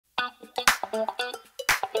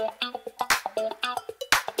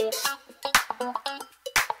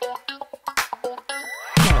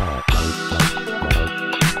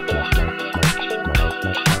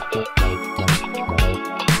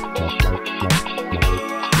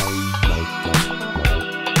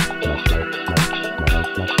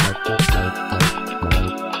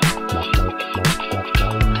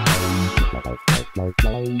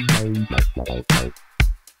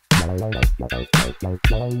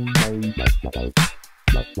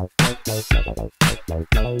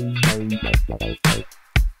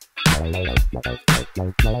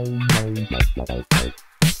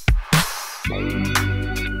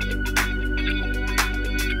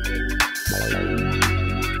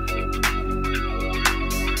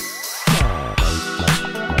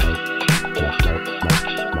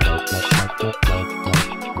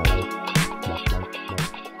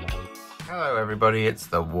Everybody, it's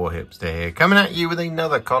the Warhipster here, coming at you with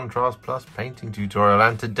another Contrast Plus painting tutorial,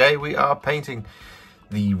 and today we are painting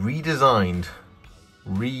the redesigned,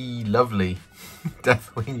 lovely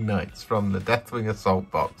Deathwing Knights from the Deathwing Assault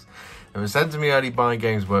Box. It was sent to me early by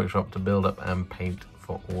Games Workshop to build up and paint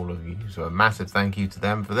for all of you, so a massive thank you to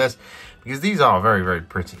them for this, because these are very, very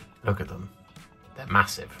pretty. Look at them. They're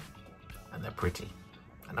massive, and they're pretty.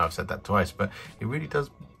 I know I've said that twice, but it really does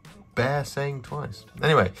bear saying twice.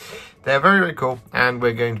 Anyway, they're very, very cool, and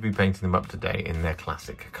we're going to be painting them up today in their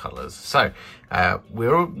classic colours. So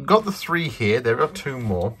we've got the 3 here. There are 2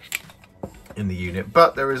 more in the unit,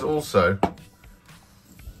 but there is also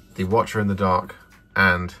the Watcher in the Dark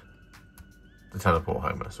and the Teleport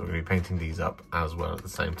Homer. So we're going to be painting these up as well at the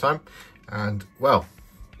same time. And well,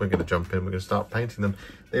 we're going to jump in. We're going to start painting them.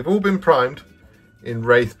 They've all been primed in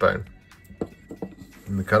Wraithbone,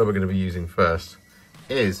 and the colour we're going to be using first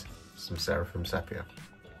is some Seraphim Sepia.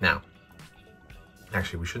 Now,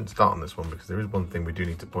 actually we shouldn't start on this one, because there is one thing we do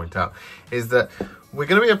need to point out, is that we're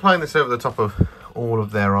going to be applying this over the top of all of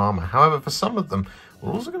their armour. However, for some of them,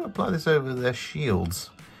 we're also going to apply this over their shields.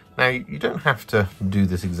 Now, you don't have to do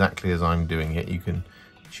this exactly as I'm doing it. You can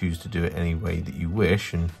choose to do it any way that you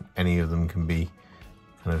wish, and any of them can be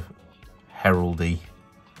kind of heraldy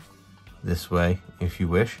this way if you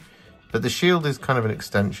wish. But the shield is kind of an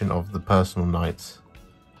extension of the personal knight's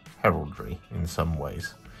heraldry in some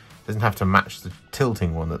ways. It doesn't have to match the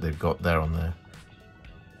tilting one that they've got there on their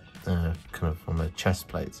kind of on their chest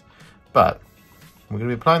plates. But we're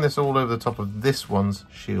going to be applying this all over the top of this one's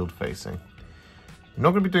shield facing. I'm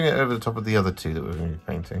not going to be doing it over the top of the other 2 that we're going to be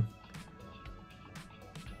painting,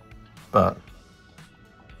 but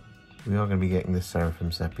we are going to be getting this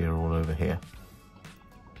Seraphim Sepia all over here.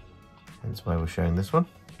 That's why we're showing this one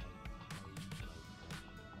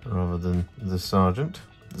rather than the Sergeant.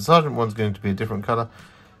 The Sergeant one's going to be a different colour,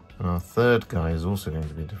 and our 3rd guy is also going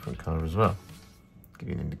to be a different colour as well. Give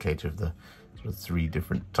you an indicator of the sort of 3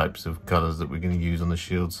 different types of colours that we're going to use on the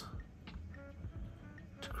shields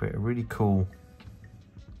to create a really cool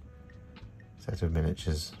set of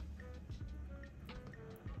miniatures,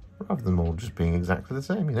 rather than all just being exactly the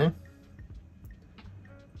same, you know.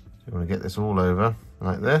 So you want to get this all over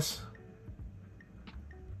like this.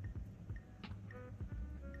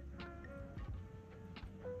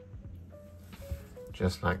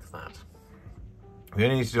 Just like that. We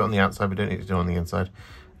only need to do it on the outside, we don't need to do it on the inside.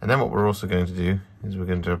 And then what we're also going to do is we're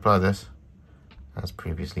going to apply this, as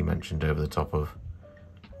previously mentioned, over the top of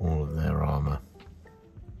all of their armour.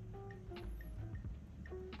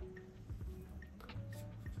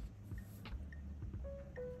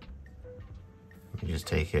 You just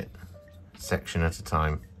take it section at a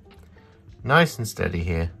time. Nice and steady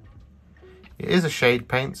here. It is a shade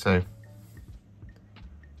paint, so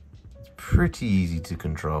pretty easy to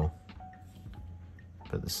control,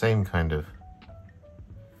 but the same kind of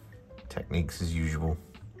techniques as usual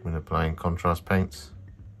when applying contrast paints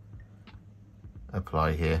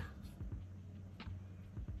apply here.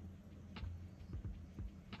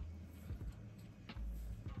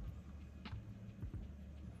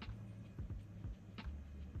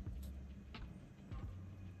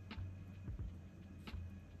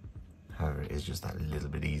 However, it is just that little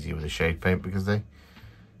bit easier with a shade paint because they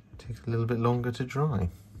take a little bit longer to dry.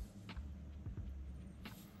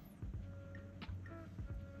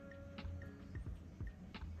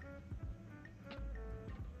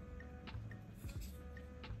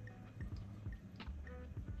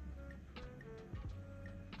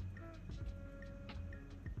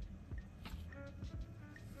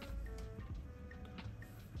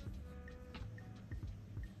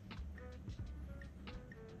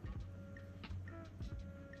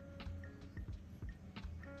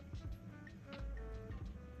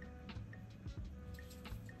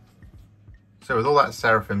 So with all that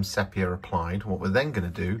Seraphim Sepia applied, what we're then going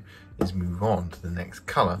to do is move on to the next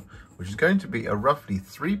colour, which is going to be a roughly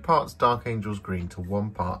 3 parts Dark Angel's Green to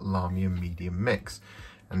 1 part Lahmian Medium mix.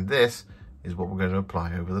 And this is what we're going to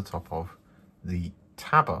apply over the top of the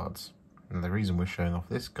tabards. And the reason we're showing off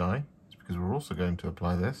this guy is because we're also going to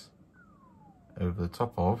apply this over the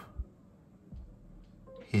top of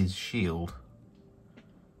his shield.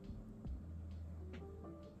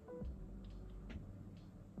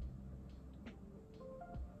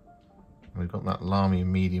 We've got that Lahmian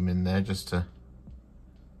Medium in there just to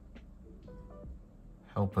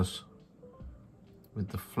help us with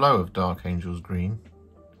the flow of Dark Angel's Green,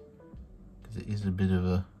 because it is a bit of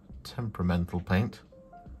a temperamental paint.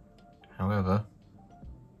 However,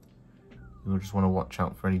 you'll just want to watch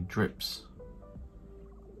out for any drips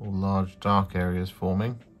or large dark areas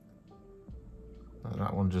forming, like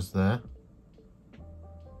that one just there.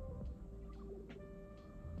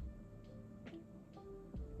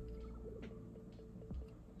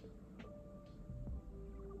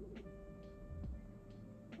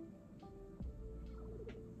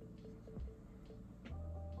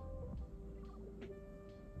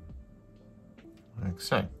 Like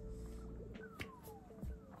so.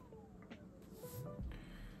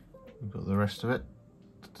 We've got the rest of it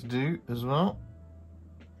to do as well,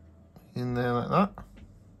 in there like that,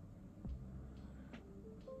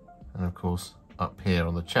 and of course up here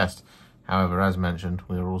on the chest. However, as mentioned,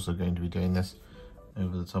 we are also going to be doing this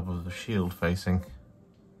over the top of the shield facing.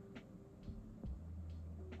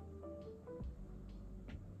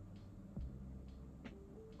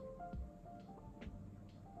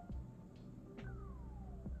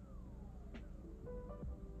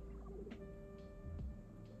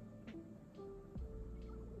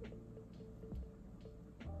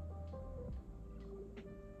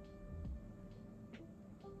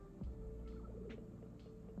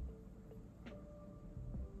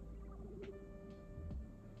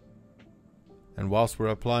 And whilst we're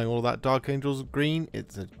applying all that Dark Angel's Green,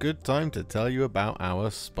 it's a good time to tell you about our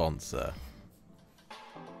sponsor.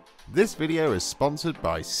 This video is sponsored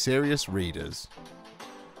by Serious Readers.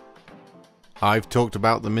 I've talked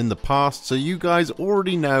about them in the past, so you guys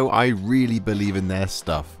already know I really believe in their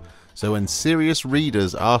stuff. So when Serious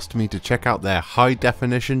Readers asked me to check out their high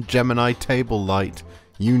definition Gemini table light,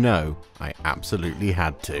 you know I absolutely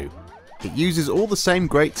had to. It uses all the same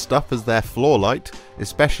great stuff as their floor light,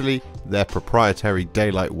 especially their proprietary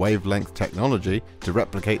daylight wavelength technology to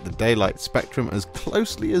replicate the daylight spectrum as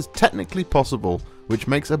closely as technically possible, which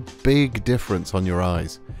makes a big difference on your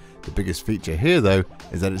eyes. The biggest feature here though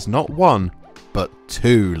is that it's not one, but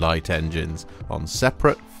 2 light engines on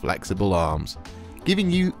separate flexible arms,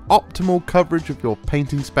 giving you optimal coverage of your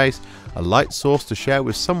painting space, a light source to share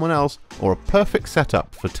with someone else, or a perfect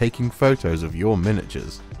setup for taking photos of your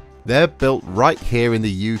miniatures. They're built right here in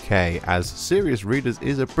the UK, as Serious Readers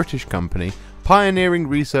is a British company pioneering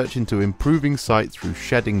research into improving sight through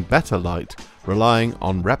shedding better light, relying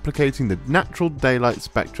on replicating the natural daylight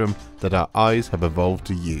spectrum that our eyes have evolved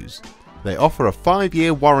to use. They offer a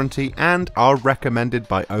 5-year warranty and are recommended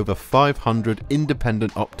by over 500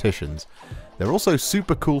 independent opticians. They're also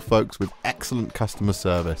super cool folks with excellent customer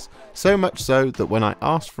service, so much so that when I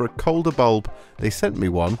asked for a colder bulb, they sent me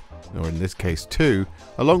one, or in this case 2,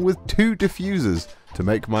 along with 2 diffusers to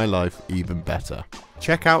make my life even better.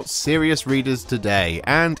 Check out Serious Readers today,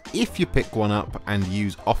 and if you pick one up and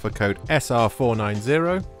use offer code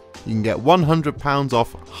SR490, you can get £100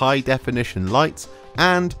 off high definition lights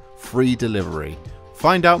and free delivery.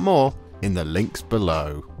 Find out more in the links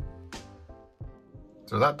below.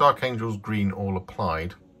 So that Dark Angel's Green all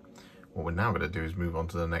applied, what we're now going to do is move on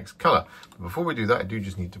to the next colour. But before we do that, I do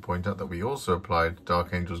just need to point out that we also applied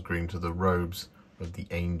Dark Angel's Green to the robes of the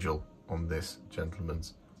angel on this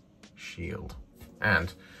gentleman's shield.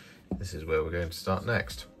 And this is where we're going to start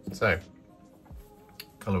next. So, the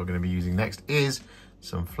colour we're going to be using next is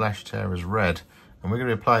some Flesh Tearers Red. And we're going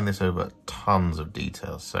to be applying this over tons of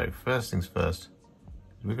details. So first things first,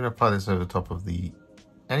 we're going to apply this over the top of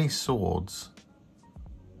any swords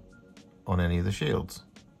on any of the shields.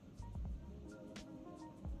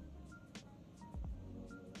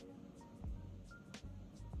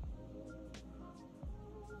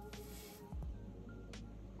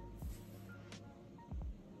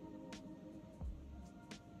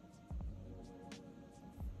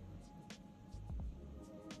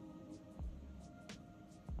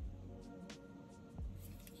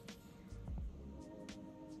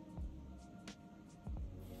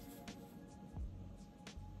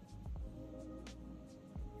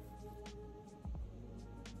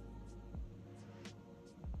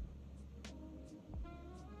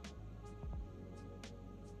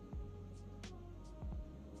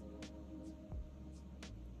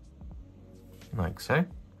 like so.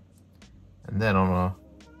 And then on our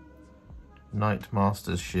Knight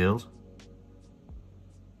Master's shield,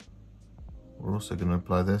 we're also going to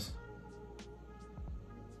apply this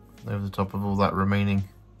over the top of all that remaining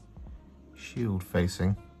shield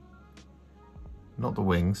facing, not the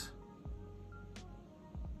wings.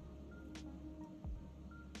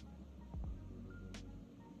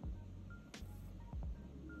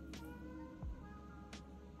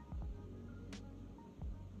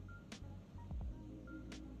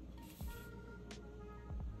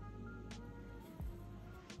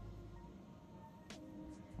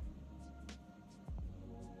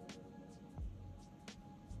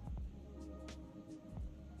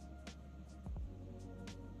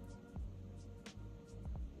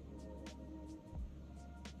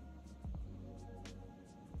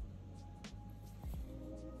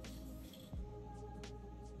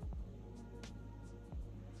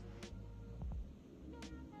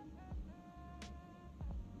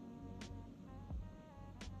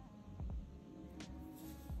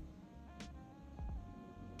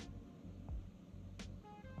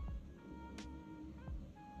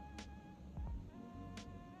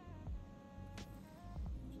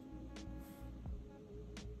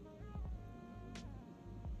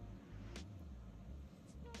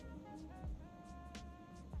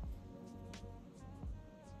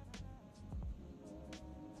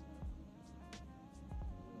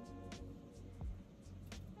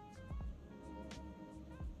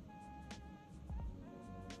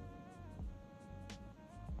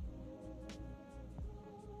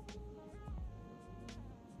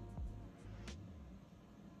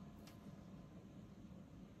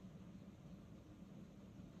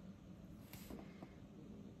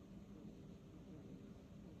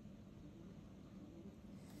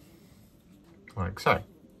 Like so.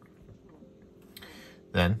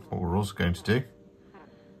 Then what we're also going to do is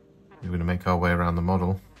we're going to make our way around the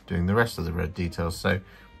model doing the rest of the red details. So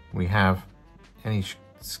we have any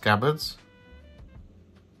scabbards,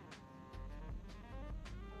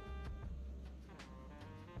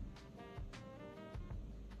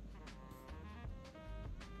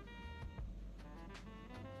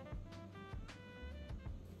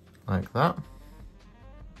 like that.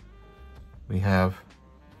 We have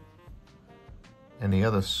any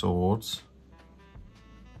other swords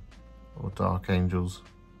or Dark Angels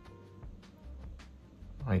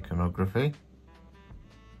iconography.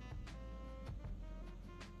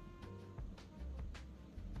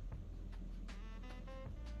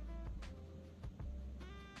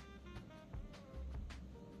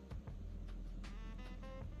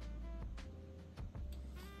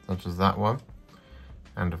 Such as that one.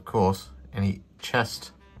 And of course, any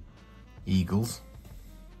chest eagles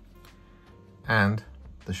and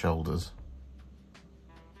the shoulders.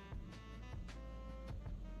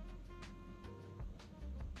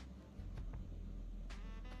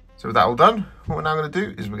 So with that all done, what we're now going to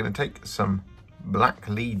do is we're going to take some Black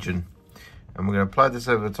Legion and we're going to apply this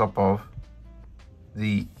over the top of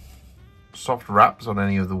the soft wraps on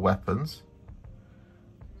any of the weapons,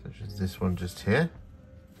 such as this one just here.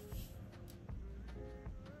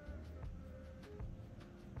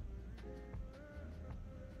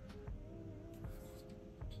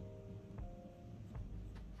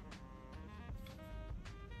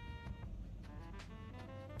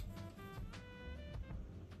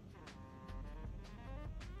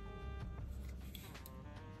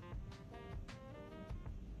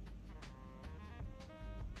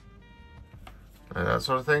 Like that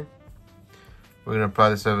sort of thing. We're going to apply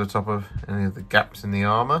this over the top of any of the gaps in the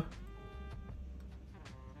armour,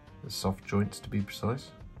 the soft joints to be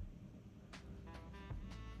precise.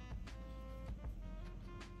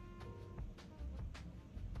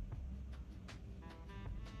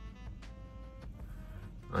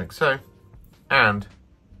 Like so. And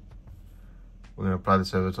we're going to apply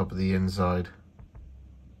this over the top of the inside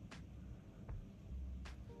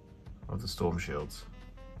of the storm shields.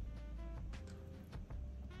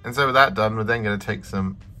 And so with that done, we're then going to take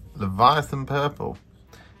some Leviathan Purple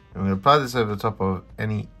and we're going to apply this over the top of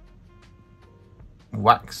any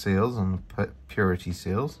wax seals and purity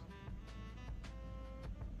seals.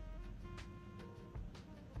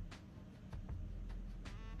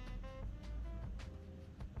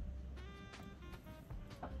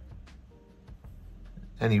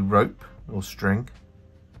 Any rope or string,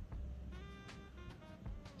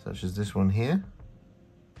 such as this one here.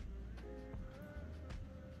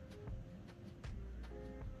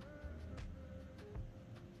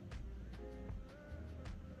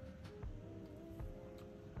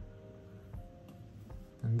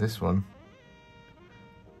 And this one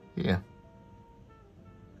here.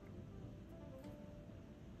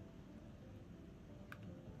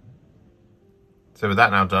 So with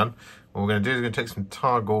that now done, what we're going to do is we're going to take some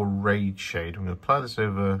Targor Rageshade. I'm going to apply this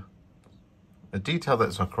over a detail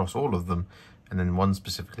that's across all of them, and then one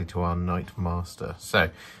specifically to our Knight Master.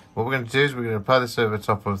 So what we're going to do is we're going to apply this over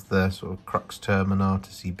top of the sort of crux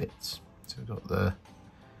terminata-y bits. So we've got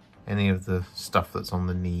any of the stuff that's on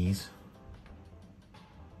the knees.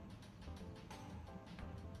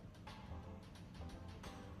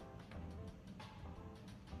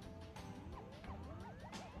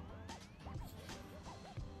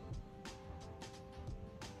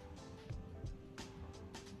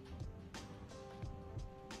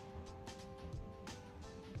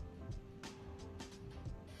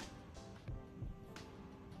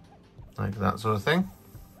 Like that sort of thing.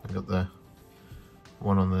 I've got the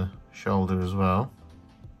one on the shoulder as well.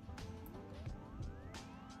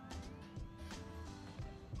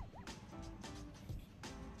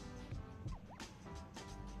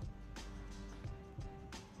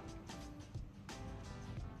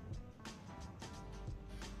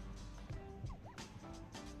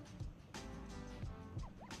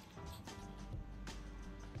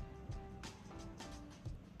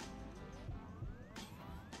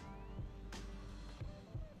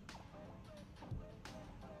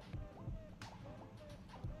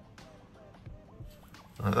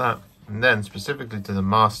 Like that. And then specifically to the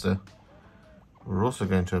Master, we're also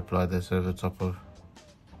going to apply this over the top of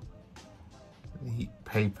the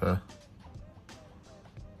paper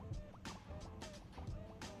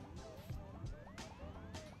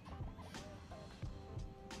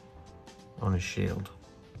on his shield.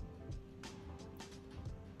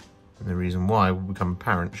 And the reason why will become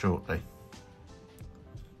apparent shortly.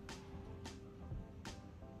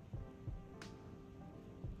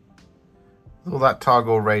 With all that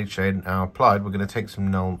Targor Rageshade now applied, we're going to take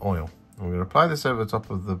some Nuln Oil. And we're going to apply this over the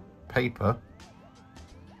top of the paper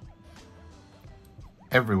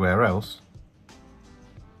everywhere else,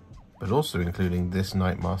 but also including this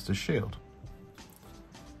Knight Master's shield.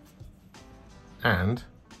 And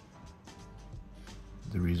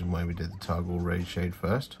the reason why we did the Targor Rageshade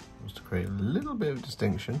first was to create a little bit of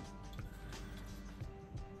distinction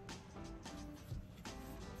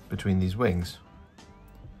between these wings,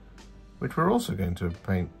 which we're also going to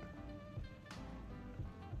paint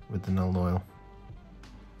with the Nuln Oil.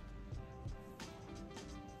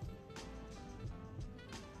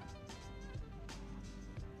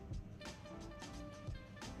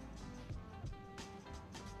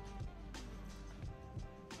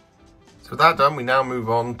 So with that done, we now move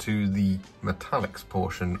on to the metallics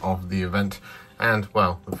portion of the event. And,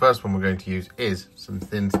 well, the first one we're going to use is some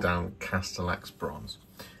thinned down Castellax Bronze.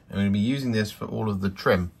 And we're going to be using this for all of the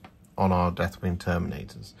trim on our Deathwing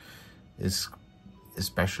Terminators,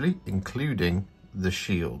 especially including the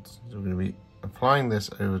shields. So we're going to be applying this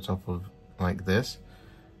over top of, like this,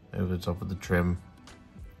 over the top of the trim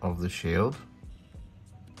of the shield.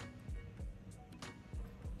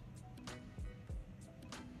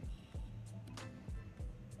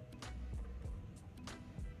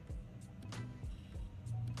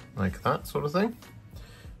 Like that sort of thing.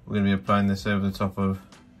 We're going to be applying this over the top of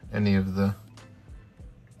any of the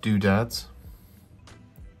doodads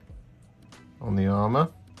on the armour,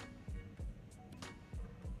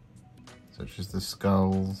 such as the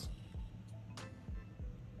skulls,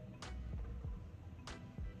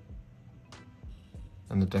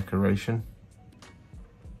 and the decoration,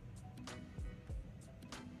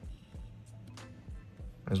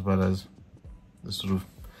 as well as the sort of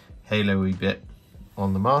halo-y bit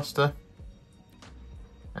on the Master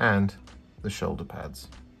and the shoulder pads.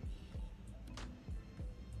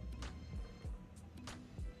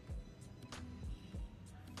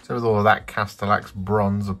 So with all of that Castellax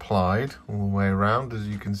Bronze applied all the way around, as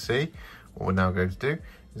you can see, what we're now going to do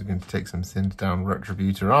is we're going to take some thinned down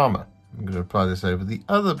Retributor Armour. I'm going to apply this over the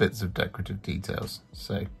other bits of decorative details.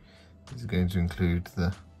 So these are going to include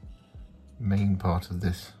the main part of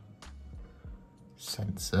this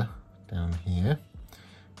sensor down here.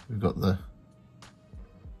 We've got the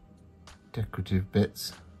decorative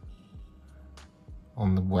bits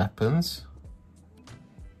on the weapons.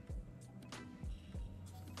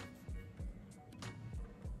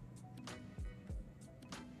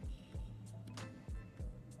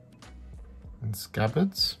 And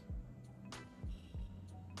scabbards,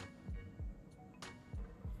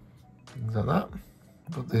 things like that.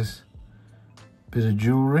 Got this bit of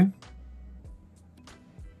jewellery.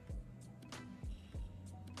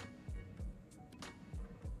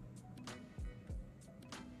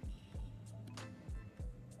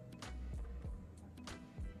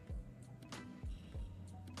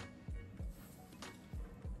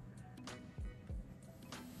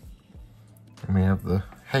 And we have the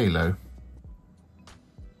halo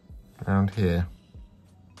around here.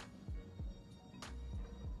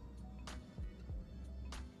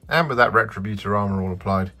 And with that Retributor Armour all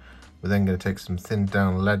applied, we're then going to take some thinned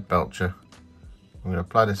down Leadbelcher. I'm going to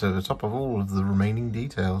apply this over the top of all of the remaining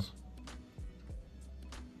details.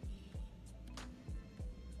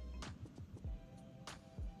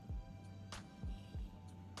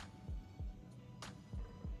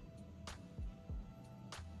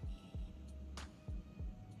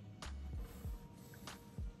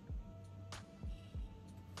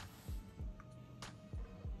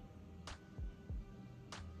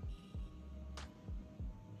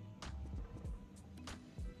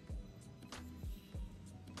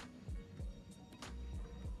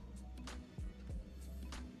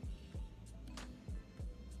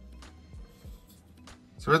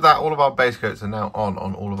 So with that, all of our base coats are now on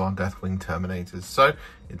all of our Deathwing Terminators. So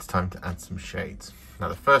it's time to add some shades. Now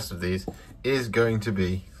the first of these is going to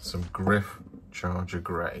be some Gryph-Charger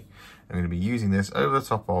Grey. I'm going to be using this over the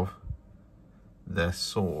top of their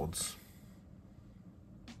swords.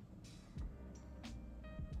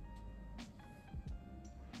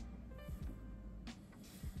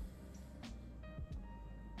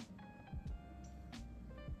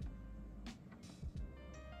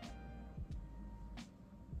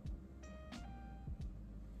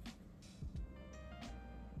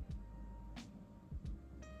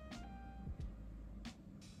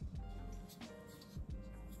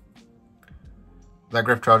 That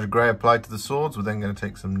Gryph-Charger Grey applied to the swords, we're then going to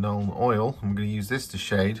take some Nuln Oil. I'm going to use this to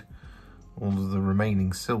shade all of the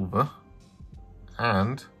remaining silver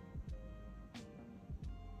and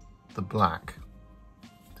the black.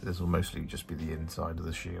 So this will mostly just be the inside of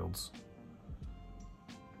the shields.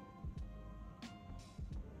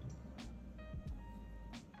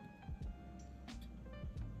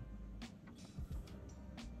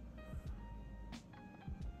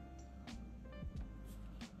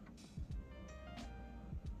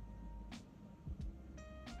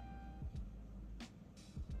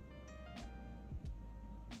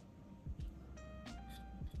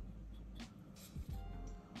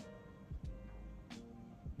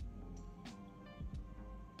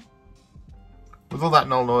 With all that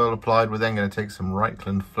Nuln Oil applied, we're then going to take some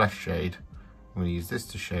Reikland Fleshshade. I'm going to use this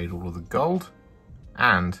to shade all of the gold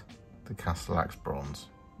and the Castellax Bronze.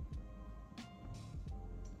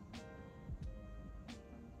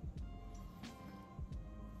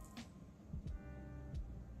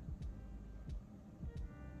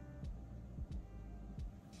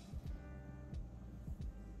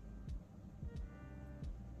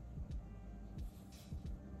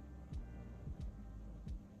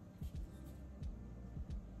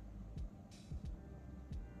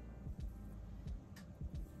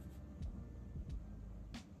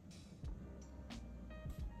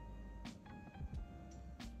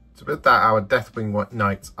 So with that, our Deathwing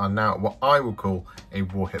Knights are now what I will call a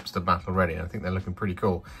Warhipster battle ready. And I think they're looking pretty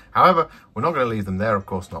cool. However, we're not going to leave them there, of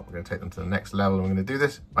course not. We're going to take them to the next level. And we're going to do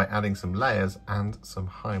this by adding some layers and some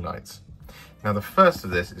highlights. Now, the first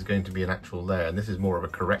of this is going to be an actual layer, and this is more of a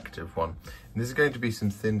corrective one. And this is going to be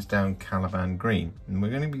some thinned down Caliban Green. And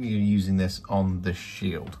we're going to be using this on the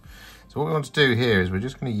shield. So what we want to do here is we're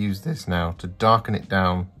just going to use this now to darken it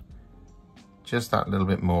down just that little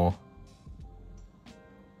bit more.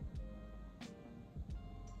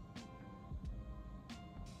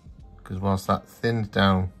 Because whilst that thinned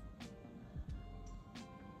down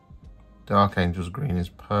Dark Angel's green is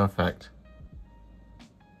perfect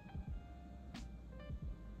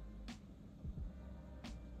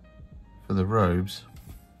for the robes,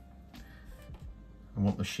 I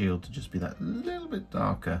want the shield to just be that little bit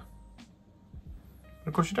darker. And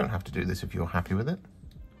of course, you don't have to do this if you're happy with it.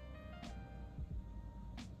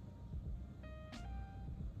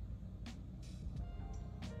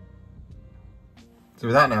 So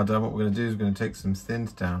with that now done, what we're going to do is we're going to take some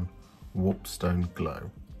thinned down Warpstone Glow.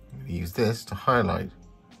 I'm going to use this to highlight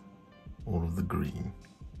all of the green.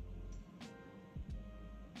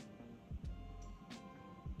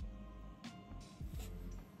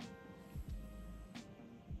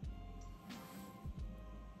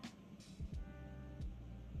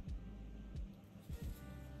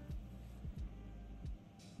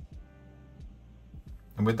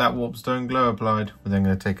 And with that Warpstone Glow applied, we're then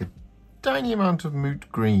going to take a tiny amount of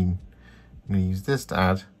Moot Green. I'm going to use this to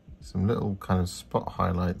add some little kind of spot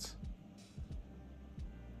highlights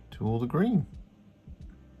to all the green.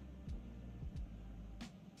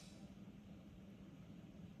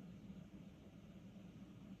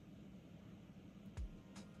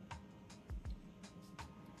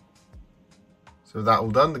 So with that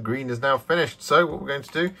all done, the green is now finished. So what we're going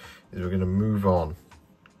to do is we're going to move on.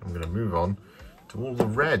 I'm going to move on to all the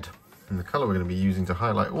red. And the colour we're going to be using to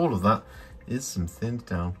highlight all of that is some thinned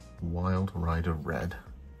down Wild Rider Red.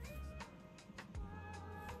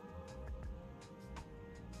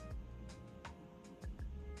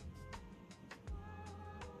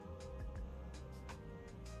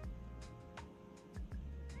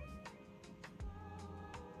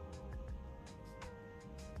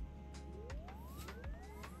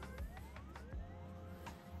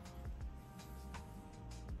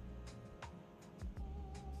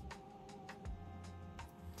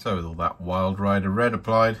 So with all that Wild Rider Red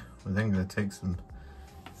applied, we're then going to take some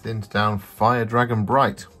thinned down Fire Dragon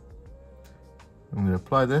Bright. I'm going to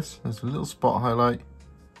apply this as a little spot highlight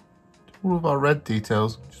to all of our red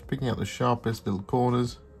details, just picking out the sharpest little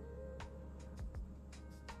corners.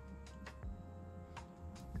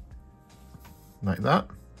 Like that.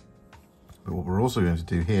 But what we're also going to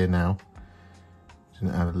do here now is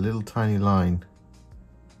going to add a little tiny line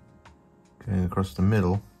going across the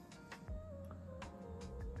middle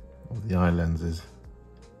of the eye lenses.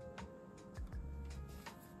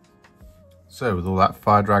 So with all that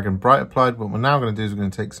Fire Dragon Bright applied, what we're now going to do is we're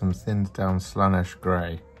going to take some thinned down Slaanesh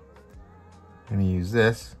Grey. I'm going to use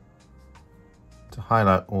this to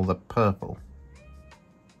highlight all the purple.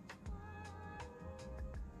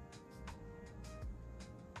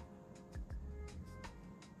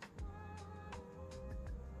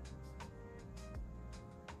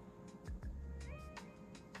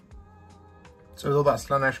 So with all that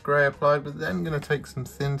Slaanesh Grey applied, we're then going to take some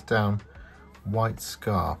thinned down White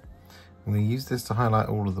Scar. I'm going to use this to highlight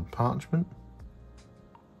all of the parchment.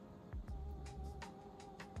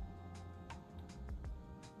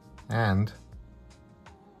 And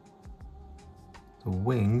the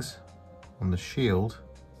wings on the shield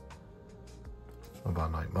of our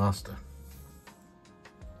Knight Master.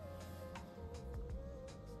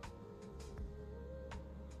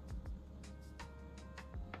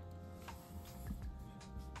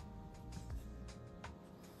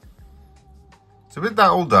 So with that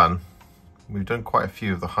all done, we've done quite a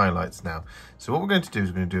few of the highlights now. So what we're going to do is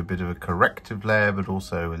we're going to do a bit of a corrective layer, but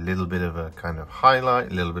also a little bit of a kind of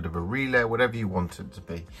highlight, a little bit of a relayer, whatever you want it to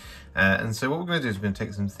be. And so what we're going to do is we're going to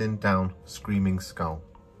take some thinned down Screaming Skull.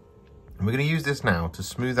 And we're going to use this now to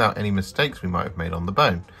smooth out any mistakes we might have made on the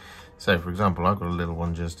bone. So for example, I've got a little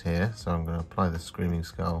one just here, so I'm going to apply the Screaming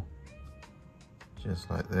Skull just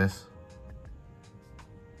like this.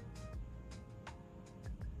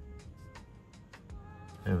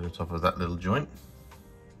 Over the top of that little joint.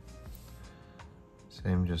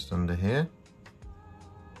 Same just under here.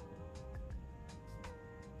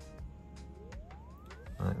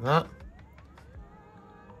 Like that.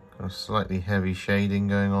 Got a slightly heavy shading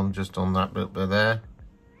going on just on that bit there.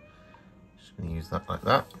 Just going to use that like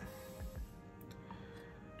that.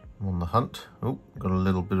 I'm on the hunt. Oh, got a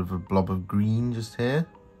little bit of a blob of green just here.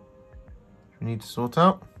 We need to sort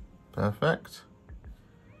out. Perfect.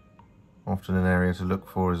 Often an area to look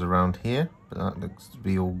for is around here, but that looks to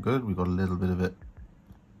be all good. We've got a little bit of it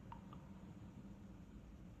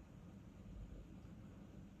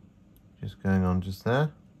just going on just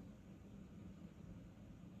there.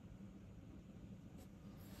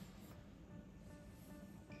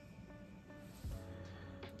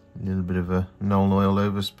 A little bit of a Nuln Oil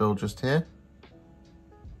overspill just here.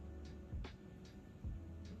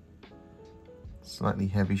 Slightly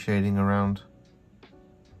heavy shading around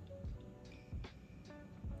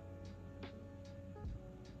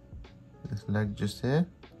this leg just here.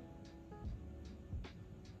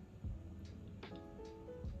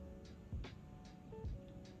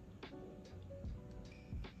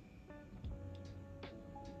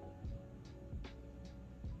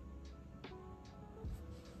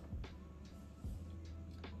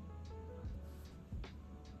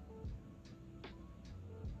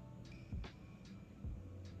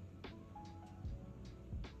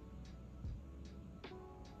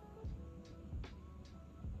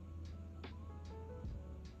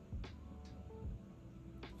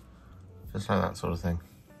 Just like that sort of thing.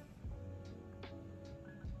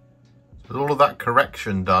 So with all of that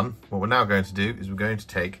correction done, what we're now going to do is we're going to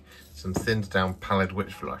take some thinned down Pallid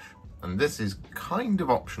Witch Flush. And this is kind of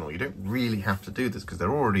optional. You don't really have to do this because they're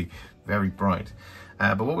already very bright.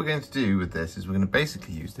 But what we're going to do with this is we're going to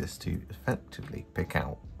basically use this to effectively pick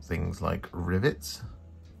out things like rivets,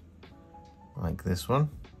 like this one.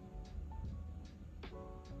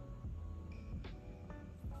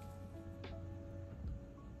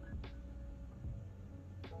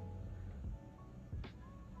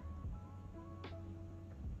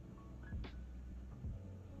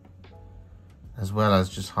 As well as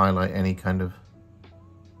just highlight any kind of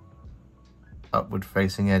upward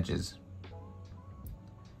facing edges.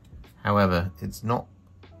 However, it's not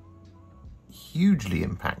hugely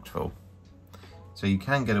impactful. So you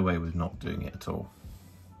can get away with not doing it at all.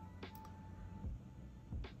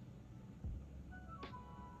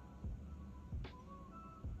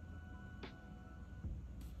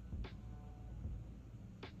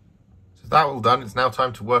 That all done, it's now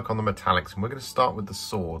time to work on the metallics, and we're going to start with the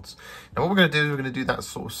swords. Now what we're going to do is we're going to do that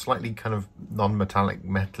sort of slightly kind of non-metallic,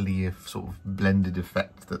 metal-y sort of blended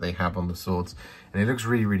effect that they have on the swords, and it looks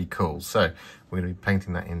really, really cool. So we're going to be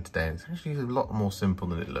painting that in today, and it's actually a lot more simple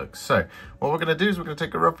than it looks. So what we're going to do is we're going to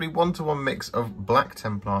take a roughly 1-to-1 mix of Black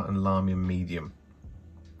Templar and Lahmian Medium,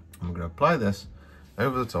 and we're going to apply this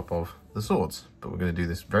over the top of the swords, but we're going to do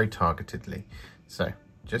this very targetedly. So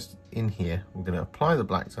just in here, we're going to apply the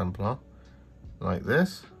Black Templar like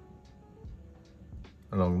this,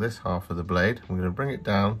 along this half of the blade. We're going to bring it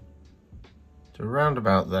down to around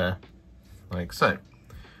about there, like so.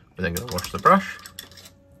 We're then going to wash the brush,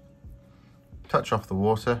 touch off the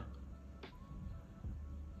water,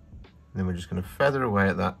 and then we're just going to feather away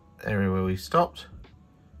at that area where we stopped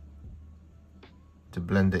to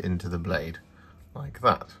blend it into the blade, like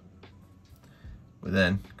that. We're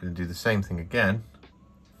then going to do the same thing again,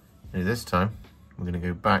 and this time we're going to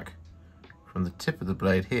go back from the tip of the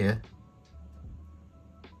blade here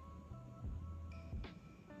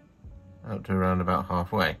out to around about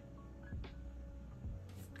halfway,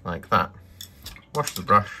 like that. Wash the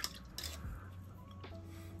brush,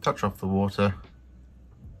 touch off the water,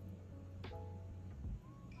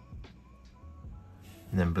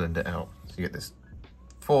 and then blend it out. So you get this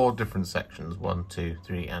 4 different sections, 1, 2,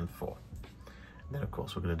 3, and 4. And then of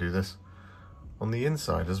course we're going to do this on the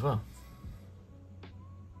inside as well.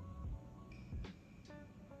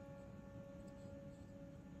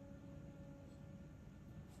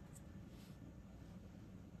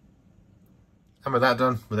 And with that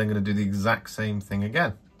done, we're then going to do the exact same thing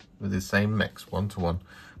again with the same mix, 1-to-1,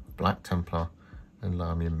 Black Templar and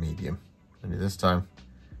Lahmian Medium. Only this time,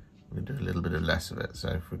 we're going to do a little bit of less of it.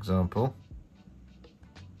 So, for example,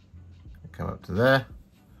 come up to there,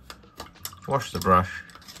 wash the brush,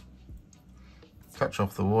 touch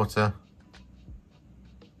off the water,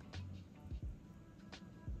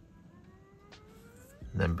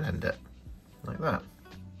 and then blend it like that.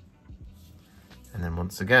 And then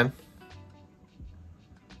once again,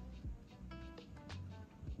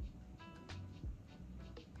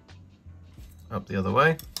 up the other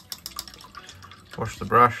way, wash the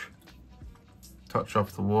brush, touch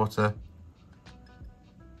off the water,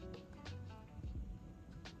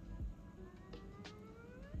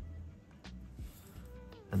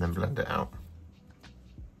 and then blend it out,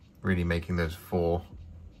 really making those four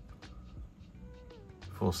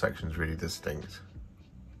sections really distinct.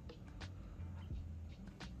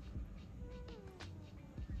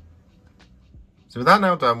 So with that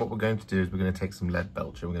now done, what we're going to do is we're going to take some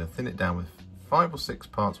Leadbelcher, we're going to thin it down with 5 or 6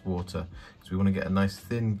 parts water, because we want to get a nice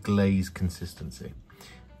thin glaze consistency.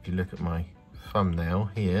 If you look at my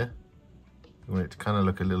thumbnail here, you want it to kind of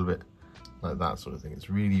look a little bit like that sort of thing. It's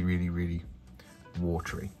really, really, really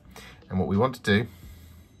watery. And what we want to do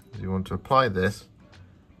is we want to apply this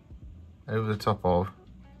over the top of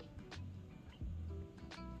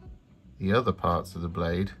the other parts of the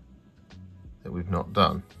blade that we've not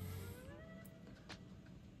done.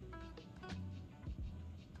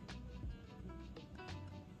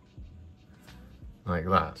 Like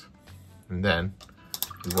that. And then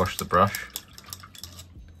we wash the brush,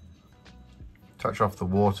 touch off the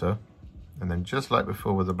water, and then just like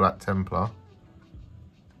before with the Black Templar,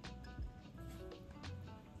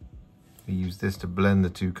 we use this to blend the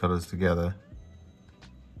 2 colours together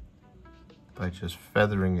by just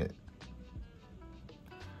feathering it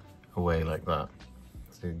away like that.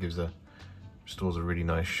 So it restores a really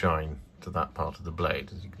nice shine to that part of the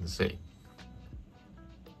blade, as you can see.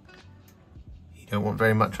 You don't want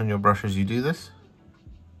very much on your brush as you do this.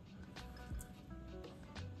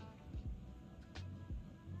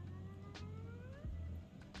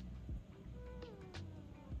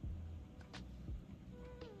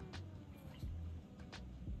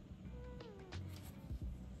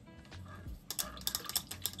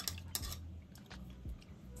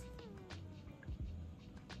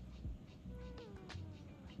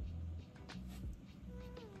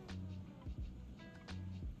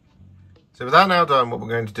 So with that now done, what we're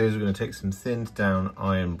going to do is we're going to take some thinned down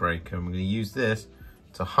Ironbreaker, and we're going to use this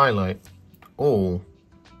to highlight all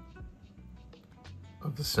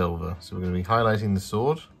of the silver. So we're going to be highlighting the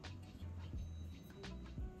sword.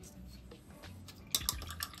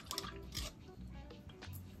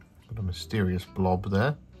 Got a mysterious blob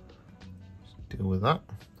there. Just deal with that.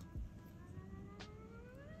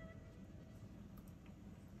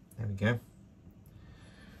 There we go.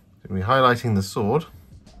 So Going to be highlighting the sword,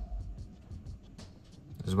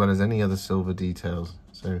 as well as any other silver details.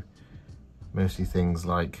 So mostly things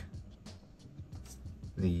like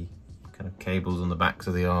the kind of cables on the backs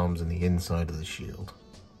of the arms and the inside of the shield.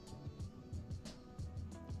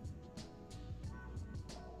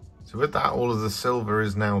 So with that, all of the silver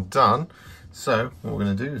is now done. So what we're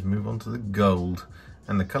going to do is move on to the gold.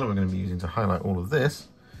 And the colour we're going to be using to highlight all of this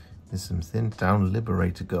is some thinned down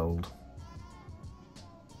Liberator Gold.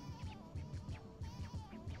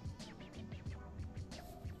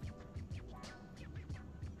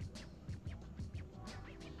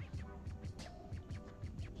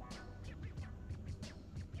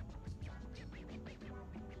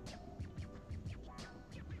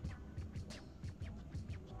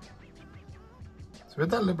 So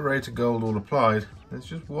with that Liberator Gold all applied, there's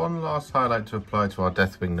just one last highlight to apply to our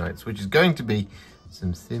Deathwing Knights, which is going to be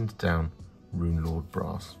some thinned down Runelord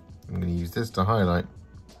Brass. I'm going to use this to highlight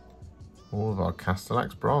all of our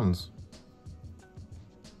Castellax Bronze.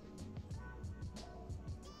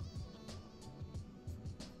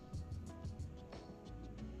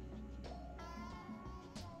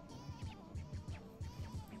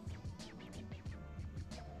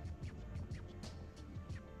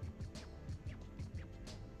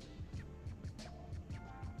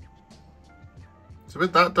 So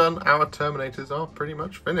with that done, our Terminators are pretty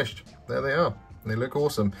much finished. There they are. They look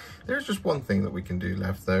awesome. There's just one thing that we can do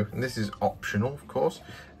left though, and this is optional, of course.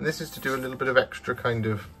 And this is to do a little bit of extra kind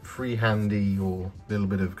of freehandy or a little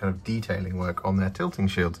bit of kind of detailing work on their tilting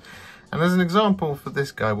shields. And as an example for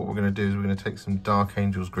this guy, what we're going to do is we're going to take some Dark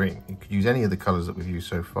Angel's Green. You could use any of the colours that we've used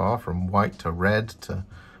so far, from white to red to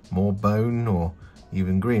more bone or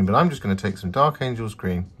even green. But I'm just going to take some Dark Angel's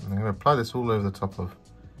Green and I'm going to apply this all over the top of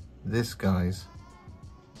this guy's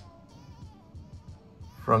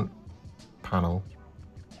front panel.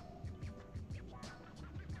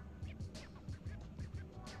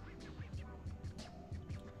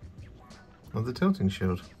 Of the tilting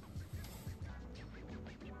shield.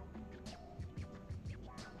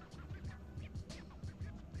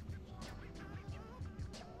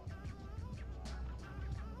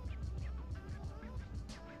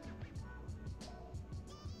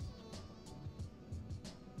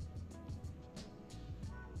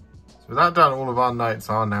 So with that done, all of our knights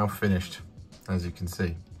are now finished, as you can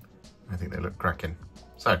see. I think they look cracking.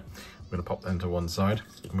 So I'm going to pop them to one side,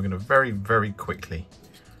 and we're going to very, very quickly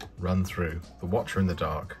run through the Watcher in the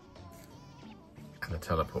Dark and the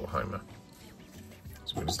Teleport Homer.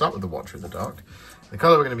 So we're going to start with the Watcher in the Dark. The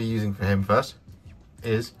colour we're going to be using for him first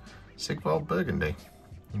is Sigvald Burgundy.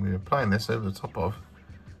 And we're applying this over the top of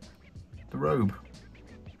the robe.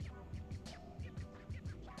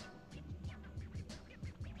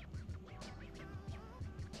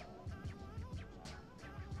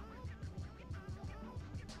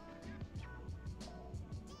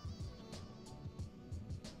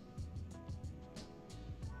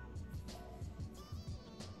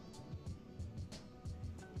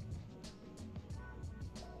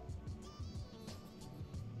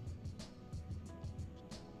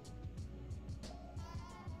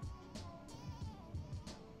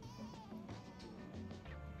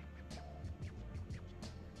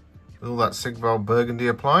 With all that Sigvald Burgundy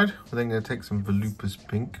applied, we're then going to take some Volupus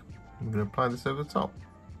Pink. I'm going to apply this over the top.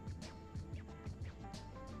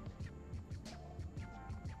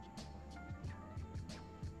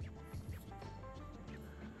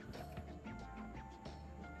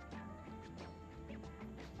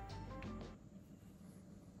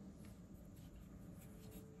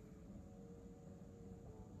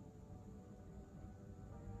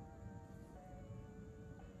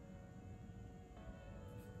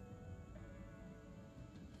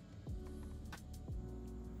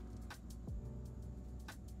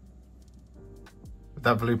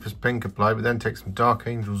 With that Volupus Pink applied, we then take some Dark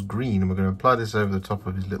Angel's Green and we're going to apply this over the top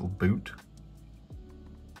of his little boot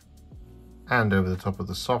and over the top of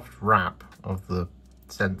the soft wrap of the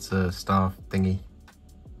sensor staff thingy.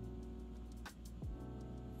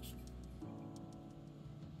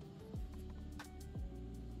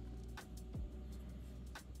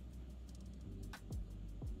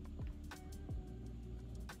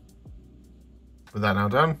 With that now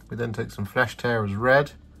done, we then take some Flesh Tearer's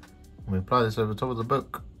Red and we apply this over the top of the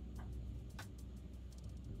book.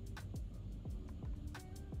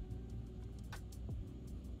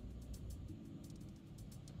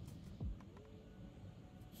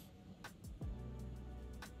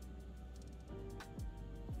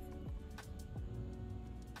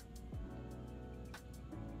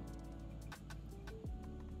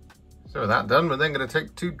 So with that done, we're then going to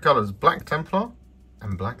take two colours, Black Templar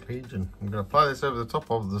and Black Legion. I'm going to apply this over the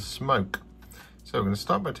top of the smoke. So we're going to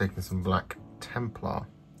start by taking some black Templar.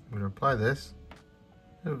 I'm going to apply this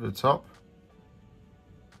over the top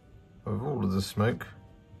of all of the smoke.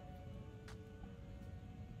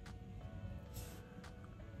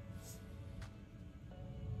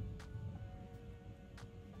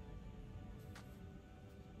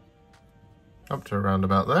 Up to around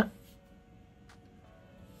about there.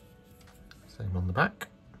 Same on the back.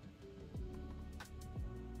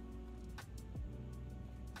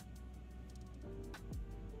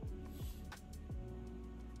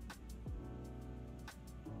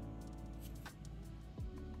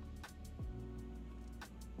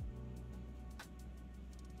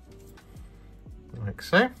 Like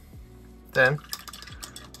so. Then, I'm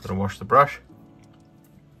going to wash the brush,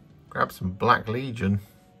 grab some Black Legion,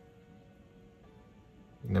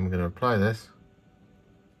 and then we're going to apply this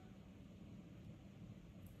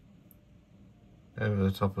over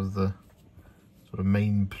the top of the sort of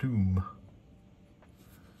main plume.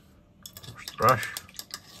 Wash the brush,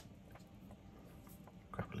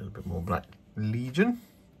 grab a little bit more Black Legion,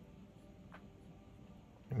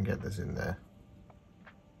 and get this in there.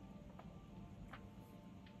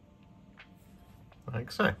 Like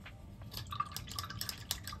so.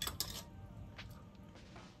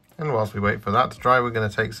 And whilst we wait for that to dry, we're going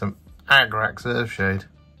to take some Agrax Earthshade.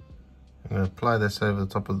 I'm going to apply this over the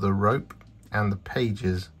top of the rope and the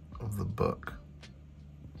pages of the book.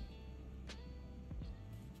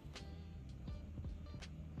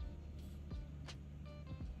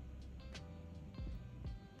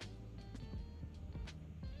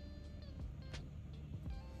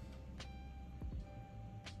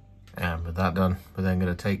 And with that done, we're then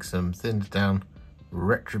going to take some thinned down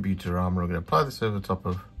Retributor Armour. I'm going to apply this over the top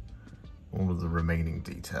of all of the remaining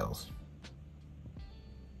details.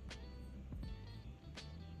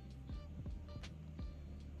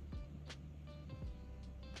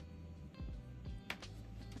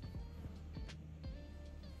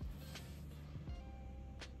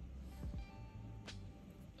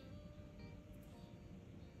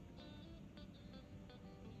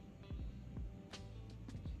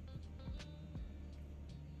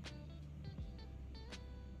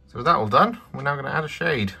 So with that all done, we're now going to add a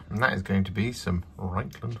shade, and that is going to be some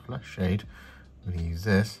Reikland Fleshshade. I'm going to use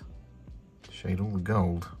this to shade all the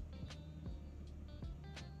gold.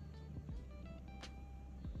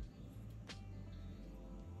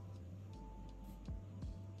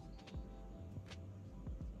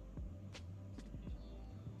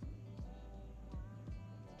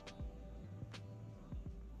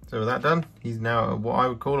 So with that done, he's now what I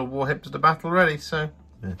would call a Warhipster battle ready. So I'm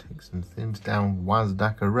going to take some thinned down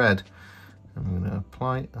Wazdakka Red. I'm going to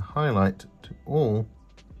apply a highlight to all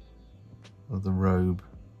of the robe.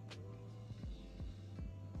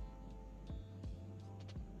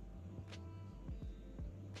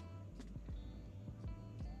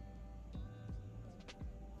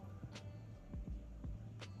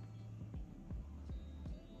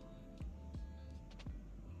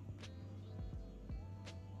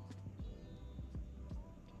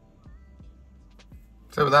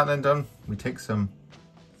 So with that then done, we take some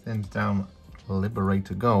thinned down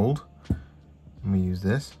Liberator Gold and we use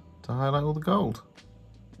this to highlight all the gold.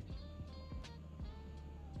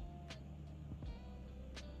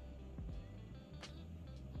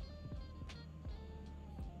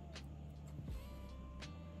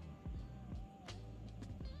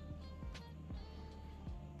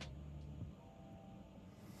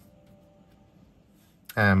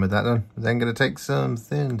 And with that done, we're then going to take some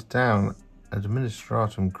thinned down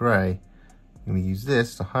Administratum Grey. I'm going to use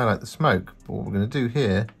this to highlight the smoke, but what we're going to do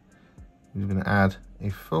here is we're going to add a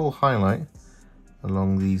full highlight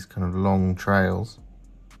along these kind of long trails.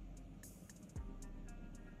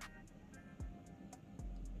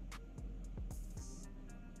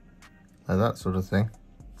 Like that sort of thing.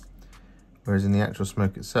 Whereas in the actual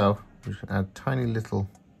smoke itself, we should add tiny little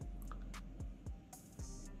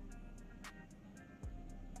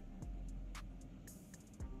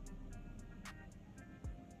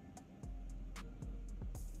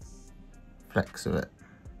flecks of it,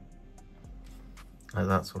 like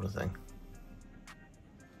that sort of thing.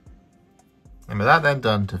 And with that then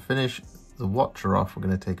done, to finish the Watcher off, we're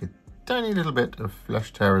going to take a tiny little bit of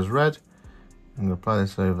Flesh Tearer's Red. I'm going to apply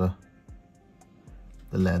this over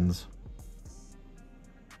the lens.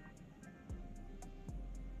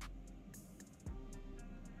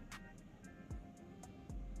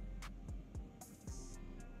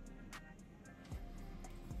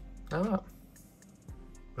 Like that.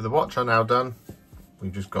 With the Watcher now done,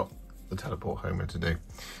 we've just got the teleport home to do.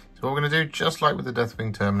 So what we're going to do, just like with the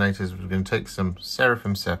Deathwing Terminators, we're going to take some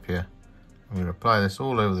Seraphim Sepia. I'm going to apply this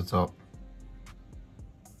all over the top.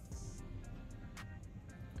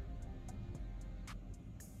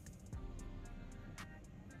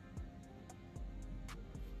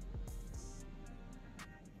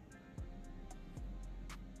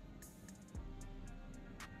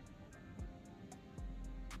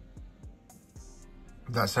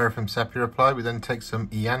 With that Seraphim Sepia applied, we then take some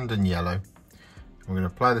Iyanden Yellow. We're going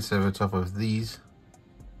to apply this over top of these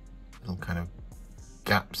little kind of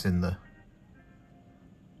gaps in the,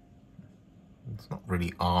 it's not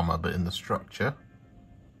really armour, but in the structure.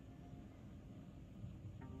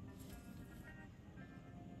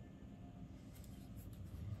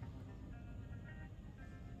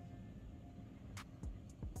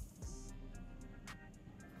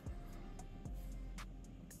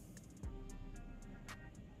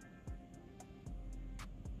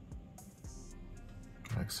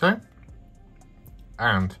 Like so,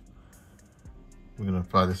 and we're going to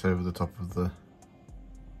apply this over the top of the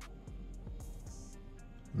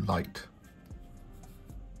light.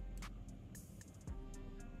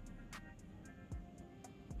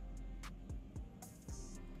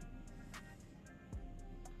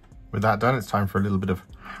 With that done, it's time for a little bit of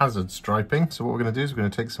hazard striping. So what we're going to do is we're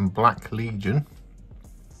going to take some Black Legion.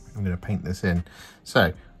 I'm going to paint this in.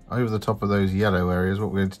 So over the top of those yellow areas,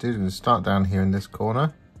 what we're going to do is we're going to start down here in this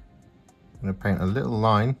corner. I'm going to paint a little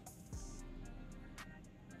line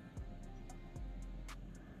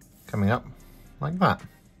coming up like that.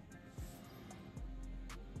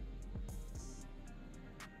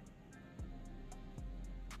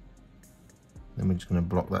 Then we're just going to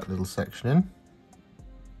block that little section in.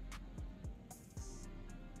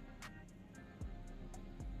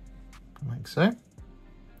 Like so.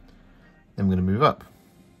 Then we're going to move up.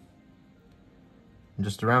 And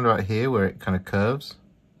just around about here where it kind of curves,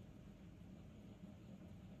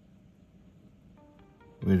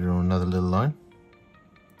 we draw another little line.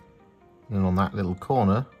 And then on that little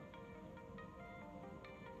corner,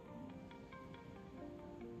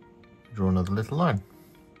 draw another little line.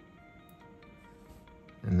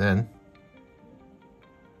 And then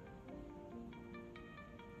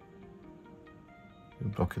we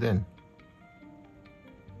block it in.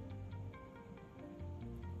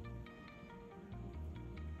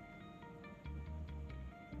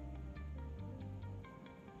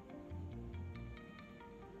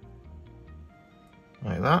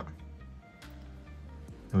 Like that.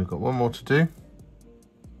 And we've got one more to do,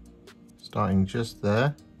 starting just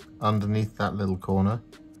there underneath that little corner.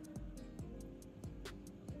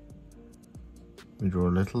 We draw a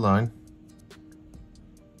little line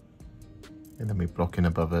and then we block in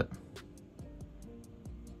above it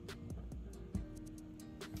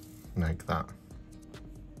like that.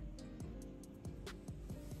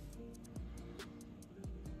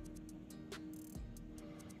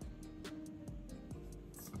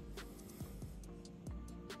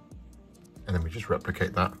 And then we just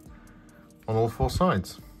replicate that on all four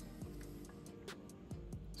sides.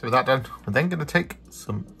 So with that done, we're then going to take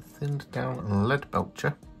some thinned down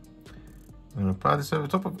Leadbelcher. I'm going to apply this over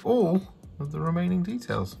top of all of the remaining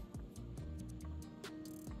details.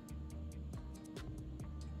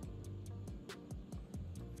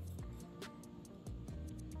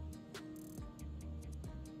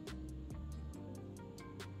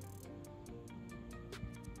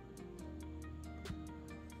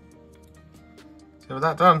 So with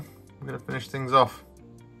that done, I'm going to finish things off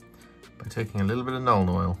by taking a little bit of Nuln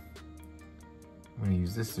Oil. I'm going to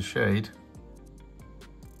use this to shade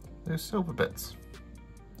those silver bits.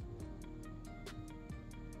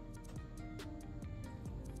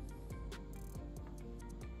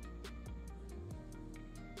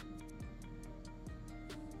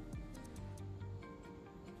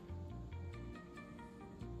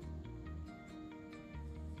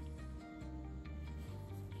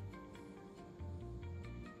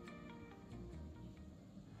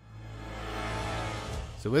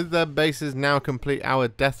 So with their bases now complete, our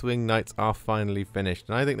Deathwing Knights are finally finished,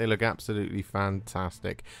 and I think they look absolutely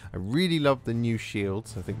fantastic. I really love the new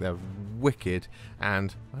shields. I think they're wicked,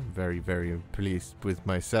 and I'm very, very pleased with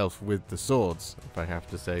myself with the swords, if I have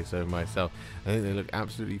to say so myself. I think they look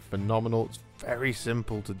absolutely phenomenal. It's very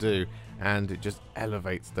simple to do, and it just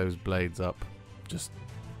elevates those blades up just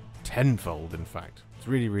tenfold, in fact. It's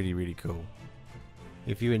really, really, really cool.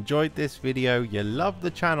 If you enjoyed this video, you love the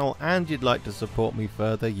channel, and you'd like to support me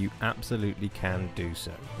further, you absolutely can do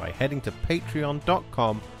so by heading to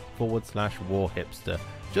patreon.com/warhipster,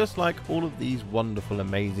 just like all of these wonderful,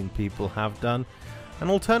 amazing people have done. And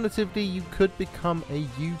alternatively, you could become a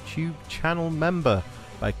YouTube channel member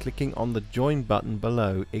by clicking on the join button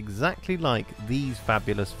below, exactly like these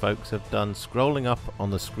fabulous folks have done, scrolling up on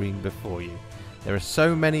the screen before you. There are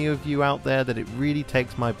so many of you out there that it really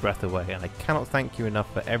takes my breath away, and I cannot thank you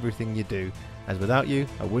enough for everything you do, as without you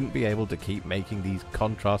I wouldn't be able to keep making these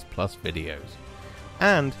Contrast Plus videos.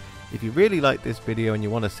 And if you really like this video and you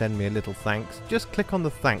want to send me a little thanks, just click on the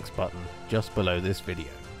thanks button just below this video.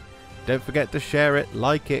 Don't forget to share it,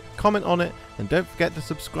 like it, comment on it, and don't forget to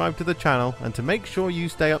subscribe to the channel, and to make sure you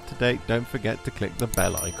stay up to date, don't forget to click the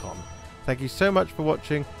bell icon. Thank you so much for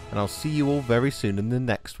watching, and I'll see you all very soon in the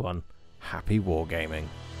next one. Happy wargaming.